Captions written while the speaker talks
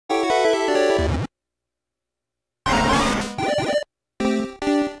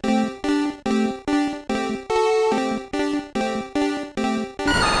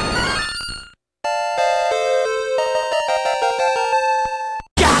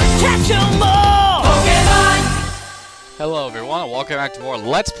Catch 'em all! Pokemon! Hello everyone, and welcome back to more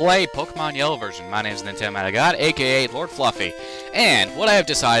Let's Play Pokemon Yellow version. My name is Nintendo Matagod, aka Lord Fluffy. And what I have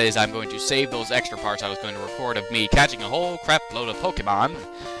decided is I'm going to save those extra parts I was going to record of me catching a whole crap load of Pokemon,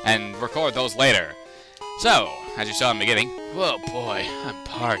 and record those later. So, as you saw in the beginning, whoa boy, I'm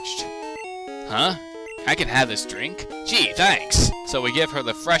parched. Huh? I can have this drink? Gee, thanks! So we give her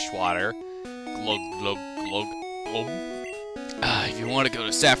the fresh water. Glug, glug, glug, glug. If you want to go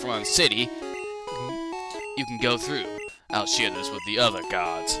to Saffron City, you can go through. I'll share this with the other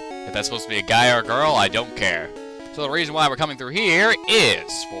gods. If that's supposed to be a guy or a girl, I don't care. So the reason why we're coming through here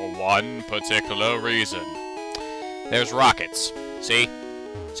is for one particular reason. There's rockets. See?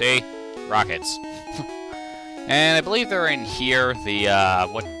 See? Rockets. And I believe they're in here. The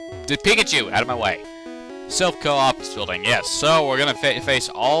Pikachu! Out of my way. Silph-Co office building. Yes, so we're gonna face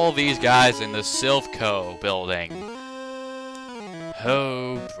all these guys in the Silph-Co building.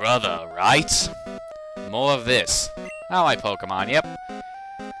 Oh, brother, right? More of this. I like Pokemon, yep.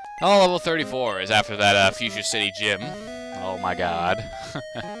 Oh, level 34 is after that Fuchsia City gym. Oh my god.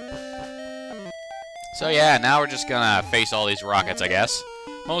 So yeah, now we're just gonna face all these rockets, I guess.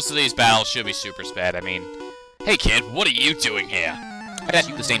 Most of these battles should be super sped, I mean... Hey kid, what are you doing here? I'd ask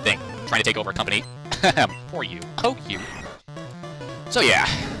you the same thing. Trying to take over a company. Poor you. Oh, you. So yeah.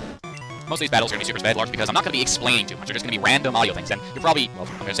 Most of these battles are going to be super sped, largely because I'm not going to be explaining too much. They're just going to be random audio things, and you're probably, well,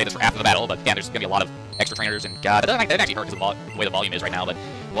 I'm going to say this for after the battle, but yeah, there's going to be a lot of extra trainers, and god, that doesn't actually hurt because of the way the volume is right now, but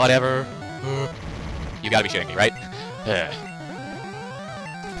whatever. You gotta be shitting me, right?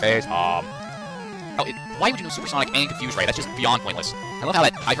 Face palm. Oh, why would you know Supersonic and Confuse Ray? That's just beyond pointless. I love how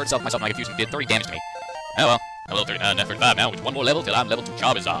that I heard myself and my Confusion did 30 damage to me. Oh well, I'm level 35 now, with one more level till I'm level 2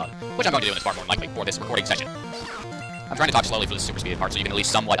 Charizard, which I'm going to do in this part more than likely for this recording session. I'm trying to talk slowly for the super speed part so you can at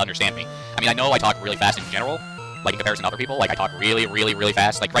least somewhat understand me. I mean, I know I talk really fast in general, like in comparison to other people. Like, I talk really, really, really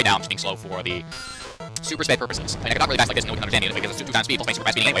fast. Like, right now I'm just being slow for the super speed purposes. I mean, I can talk really fast like this and no one can understand me because it's 2 times speed plus my super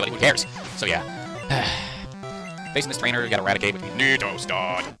fast speed anyway, but who cares? So, yeah. Facing this trainer, you gotta eradicate with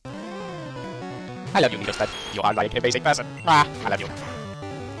Nitostad. I love you, Nitostad. You are like a basic person. Ah, I love you.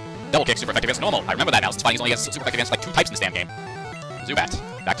 Double kick, super effective against normal. I remember that now, since fighting's only gets super effective against like 2 types in this damn game. Zubat.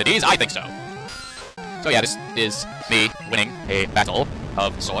 Back to these? I think so. So yeah, this is me winning a battle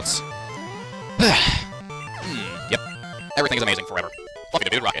of sorts. Yep. Everything is amazing forever. Fluffy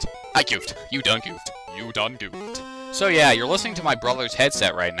the Dude Rocket. I goofed. You done goofed. You done goofed. So yeah, you're listening to my brother's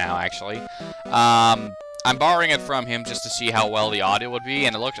headset right now, actually. I'm borrowing it from him just to see how well the audio would be,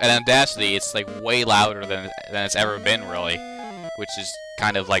 and it looks, at Audacity, it's like way louder than it's ever been, really. Which is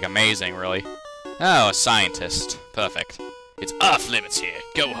kind of like amazing, really. Oh, a scientist. Perfect. It's off limits here.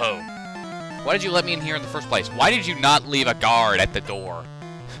 Go home. Why did you let me in here in the first place? Why did you not leave a guard at the door?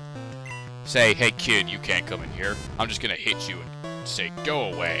 Say, hey kid, you can't come in here. I'm just gonna hit you and say,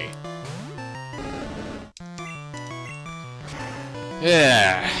 go away.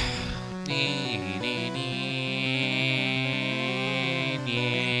 Yeah.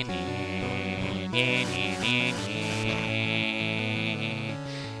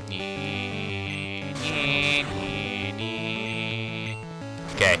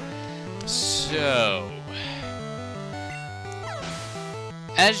 Okay. So,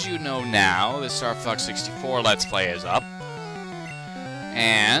 as you know now, the Star Fox 64 Let's Play is up,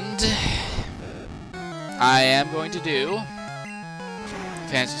 and I am going to do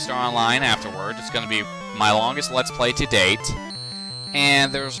Phantasy Star Online afterward. It's going to be my longest Let's Play to date,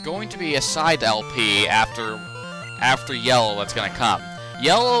 and there's going to be a side LP after Yellow that's going to come.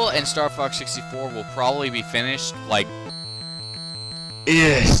 Yellow and Star Fox 64 will probably be finished, like...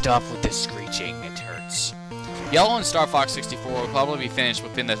 Stop with this screeching, it hurts. Yellow and Star Fox 64 will probably be finished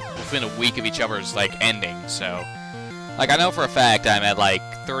within a week of each other's, like, ending, so... Like, I know for a fact I'm at, like,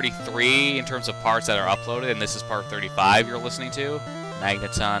 33 in terms of parts that are uploaded, and this is part 35 you're listening to.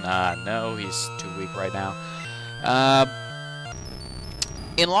 Magneton, no, he's too weak right now.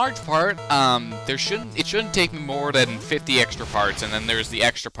 In large part, it shouldn't take me more than 50 extra parts, and then there's the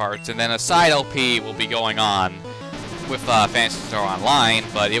extra parts, and then a side LP will be going on with Phantasy Star Online,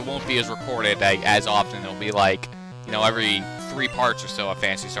 but it won't be as recorded as often. It'll be like, you know, every 3 parts or so of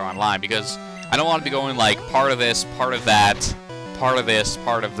Phantasy Star Online, because I don't want to be going like part of this, part of that, part of this,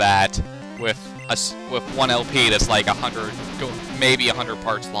 part of that, with one LP that's like 100, maybe 100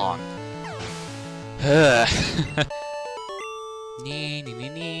 parts long.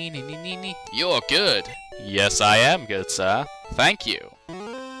 You're good. Yes, I am good, sir. Thank you.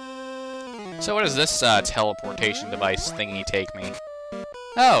 So what does this teleportation device thingy take me?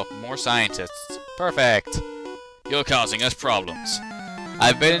 Oh, more scientists. Perfect. You're causing us problems.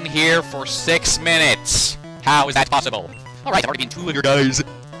 I've been in here for 6 minutes. How is that possible? Alright, I've already been 2 of your guys.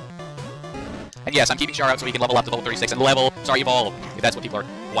 And yes, I'm keeping Char out so he can level up to level 36 and evolve, if that's what people are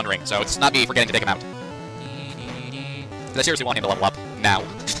wondering. So it's not me forgetting to take him out. Because I seriously want him to level up now.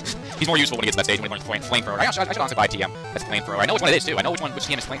 He's more useful when he gets to that stage when he learns Flamethrower. I should honestly buy TM. That's Flamethrower. I know which one it is, too. I know which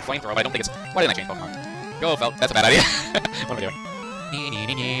TM is Flamethrower, but I don't think it's... Why didn't I change Pokemon? Go, Felt. That's a bad idea. What am I doing?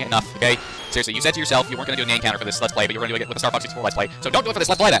 Enough, okay? Seriously, you said to yourself you weren't going to do an encounter for this Let's Play, but you were going to do it with the Star Fox 64 Let's Play. So don't do it for this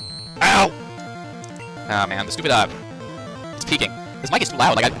Let's Play, then! Ow! Ah, man, the stupid, it's peaking. This mic is too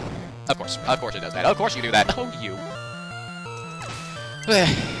loud, like Of course it does that. Of course you do that. Oh, you.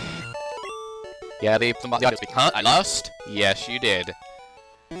 Yeah, the audio speak. Huh? I lost? Yes, you did.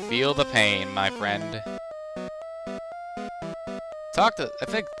 Feel the pain, my friend. I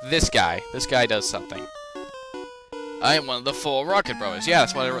think this guy. This guy does something. I am one of the 4 Rocket Brothers. Yeah,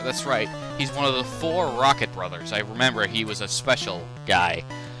 that's right. He's one of the 4 Rocket Brothers. I remember he was a special guy.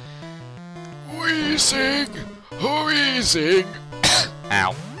 Wheezing! Wheezing!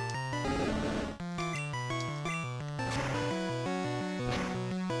 Ow.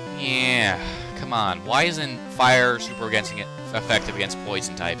 Yeah, come on. Why isn't fire super effective against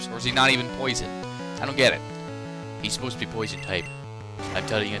poison types? Or is he not even poison? I don't get it. He's supposed to be poison type. I'm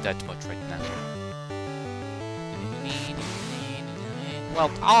telling you that much right now. Well,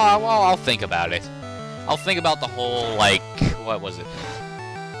 I'll think about it. I'll think about the whole, like, what was it?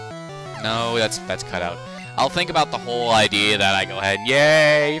 No, that's cut out. I'll think about the whole idea that I go ahead and,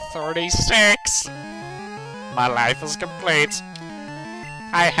 yay, 36! My life is complete.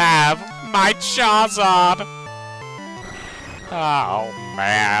 I have my Charizard! Oh,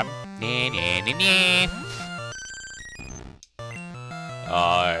 man.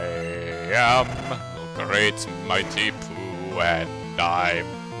 I am the great mighty Pooh, and I'm...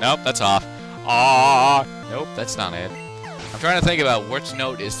 Nope, that's off. Ah, nope, that's not it. I'm trying to think about which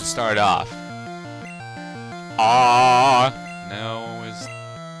note is to start off. Ah, no,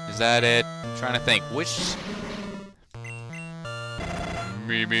 is that it? I'm trying to think which.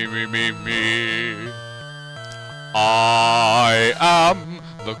 Me. I am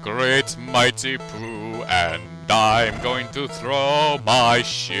the great mighty Pooh, and I'm going to throw my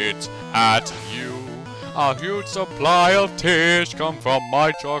shit at you. A huge supply of tish come from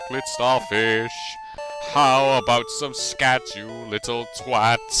my chocolate starfish. How about some scat, you little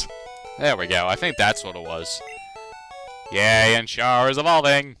twat? There we go, I think that's what it was. Yay, and Char is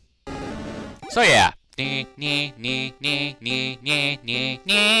evolving. So yeah.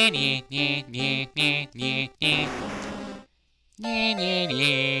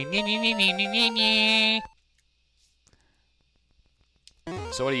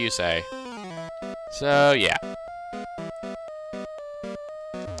 So what do you say? So yeah.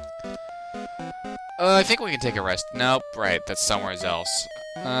 I think we can take a rest. Nope, right, that's somewhere else.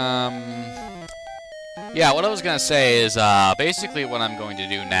 Yeah, what I was gonna say is, basically what I'm going to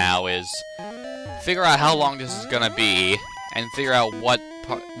do now is figure out how long this is gonna be, and figure out what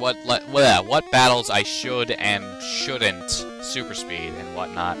battles I should and shouldn't super speed and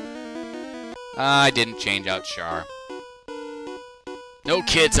whatnot. I didn't change out Char. No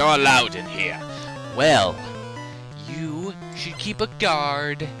kids are allowed in here. Well, you should keep a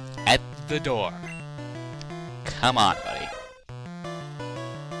guard at the door. Come on, buddy.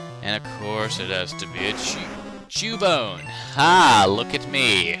 And of course it has to be a Chewbone. Ha! Look at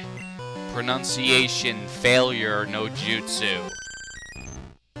me. Pronunciation failure no jutsu.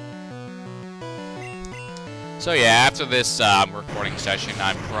 So yeah, after this recording session,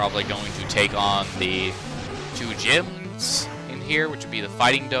 I'm probably going to take on the 2 gyms in here, which would be the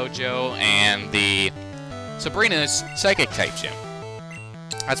Fighting Dojo and the Sabrina's Psychic type gym.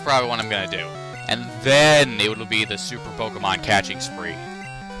 That's probably what I'm gonna do. And then it will be the Super Pokemon catching spree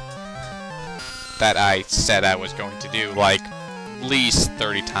that I said I was going to do, like, at least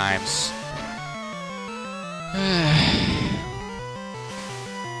 30 times.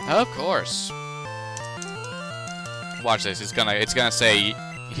 Of course. Watch this. It's gonna say he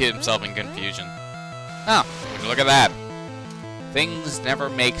hit himself in confusion. Oh, would you look at that? Things never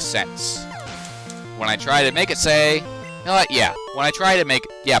make sense. When I try to make it say, you know what? Yeah. When I try to make,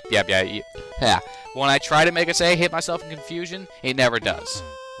 yeah. When I try to make it say hit myself in confusion, it never does.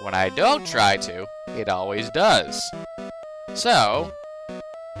 When I don't try to, it always does. So,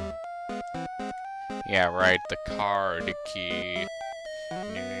 yeah, right, the card key.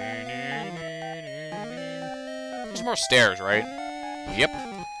 There's more stairs, right? Yep.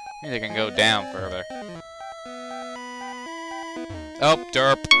 Maybe they can go down further. Oh,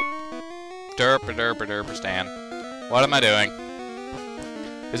 derp. Derp, Stan. What am I doing?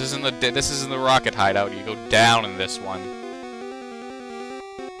 This isn't the rocket hideout. You go down in this one.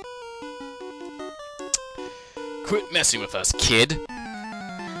 Quit messing with us, kid.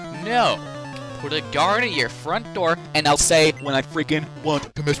 No. put a guard at your front door, and I'll say when I freaking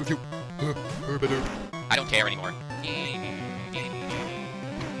want to mess with you. I don't care anymore.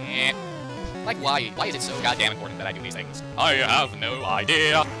 Like, why? Why is it so goddamn important that I do these things? I have no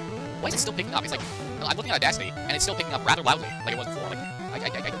idea. Why is it still picking up? It's like, I'm looking at Audacity, and it's still picking up rather loudly, like it was before. Like, I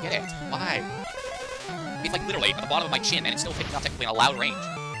don't get it. Why? It's like literally at the bottom of my chin, and it's still picking up technically in a loud range.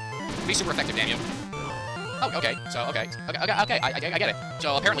 Be super effective, damn you. Oh, okay. So, okay, I get it.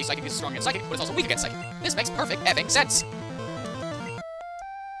 So apparently Psychic is strong against Psychic, but it's also weak against Psychic. This makes perfect effing sense.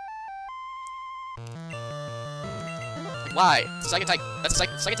 Why? It's a Psychic type. That's a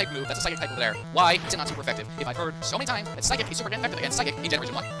Psychic type move. That's a Psychic type over there. Why is it not super effective? If I've heard so many times that Psychic is super effective against Psychic in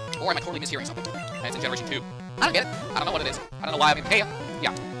Generation 1. Or am I totally mishearing something? And it's in Generation 2. I don't get it. I don't know what it is. I don't know why I'm in pain.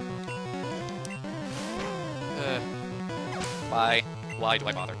 Yeah. Why do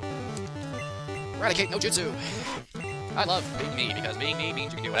I bother? Eradicate no jutsu. I love being me, because being me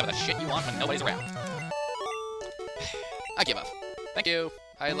means you can do whatever the shit you want when nobody's around. I give up. Thank you.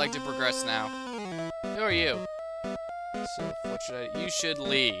 I'd like to progress now. Who are you? So, what should I... You should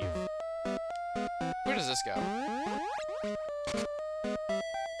leave. Where does this go?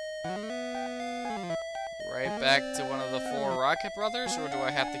 Right back to one of the 4 Rocket Brothers, or do I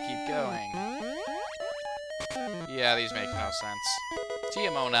have to keep going? Yeah, these make no sense.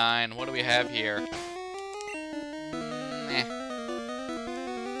 TM09, what do we have here? Meh.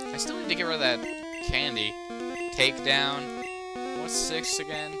 I still need to get rid of that candy. Takedown. What's 6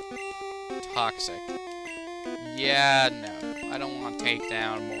 again? Toxic. Yeah, no. I don't want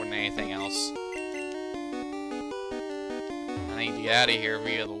takedown more than anything else. I need to get out of here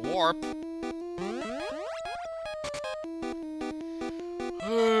via the warp.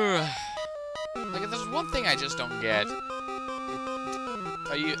 Like, if there's one thing I just don't get.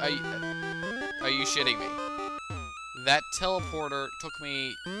 Are you shitting me? That teleporter took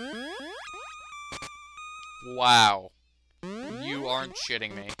me... Wow. You aren't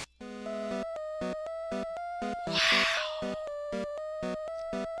shitting me. Wow.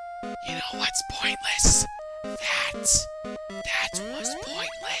 You know what's pointless? That was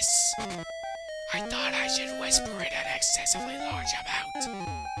pointless. I thought I should whisper it an excessively large amount.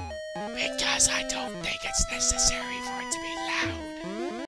 Because I don't think it's necessary for it to be